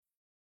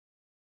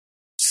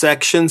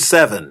Section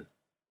 7.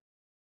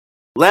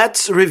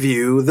 Let's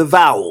review the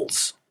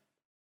vowels.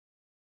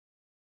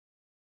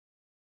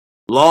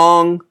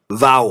 Long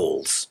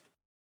vowels.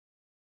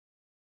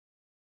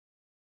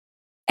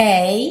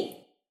 A,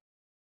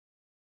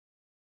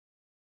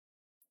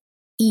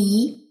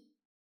 E,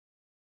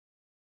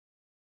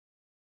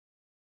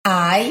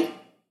 I,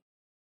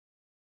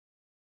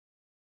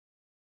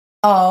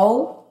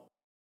 O,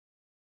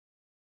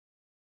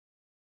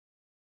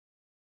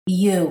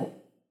 U.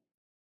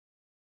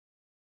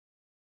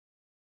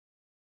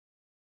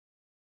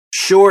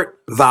 Short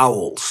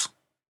vowels.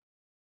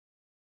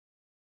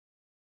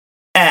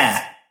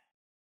 A,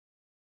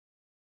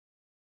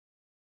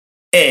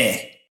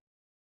 E,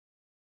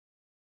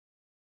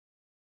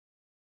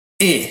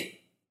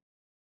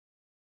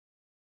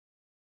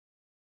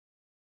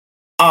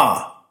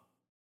 I,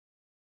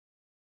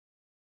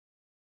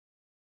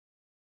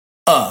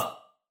 A, A.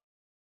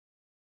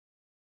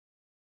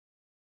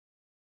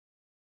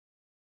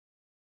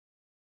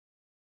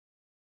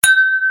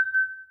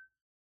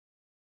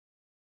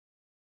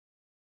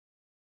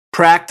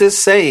 Practice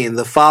saying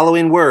the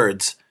following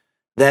words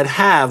that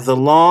have the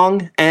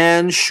long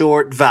and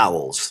short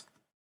vowels.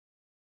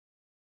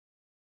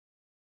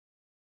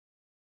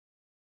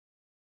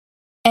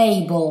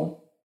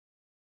 Able,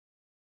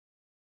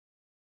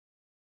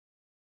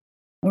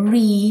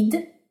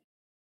 read,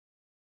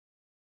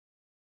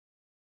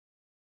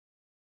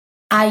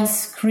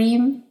 ice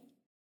cream,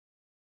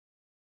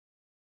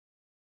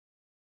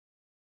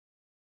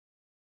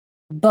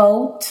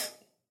 boat,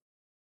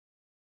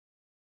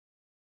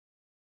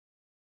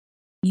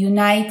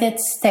 United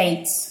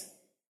States.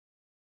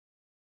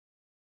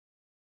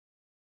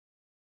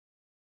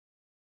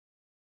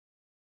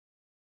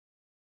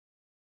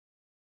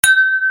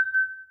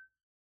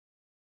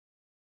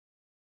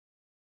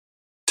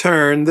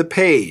 Turn the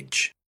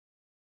page.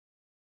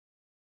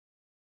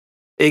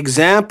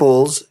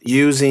 Examples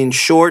using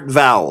short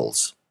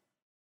vowels.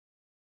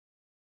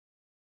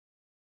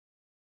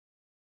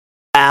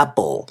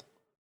 Apple.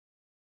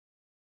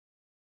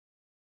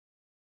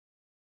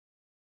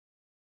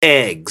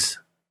 Eggs.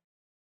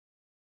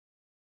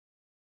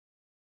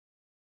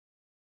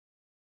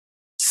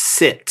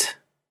 Sit.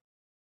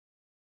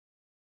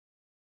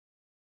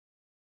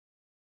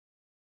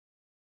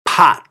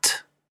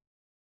 Pot.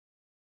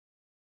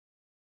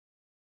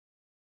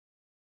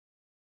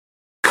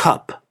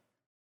 Cup.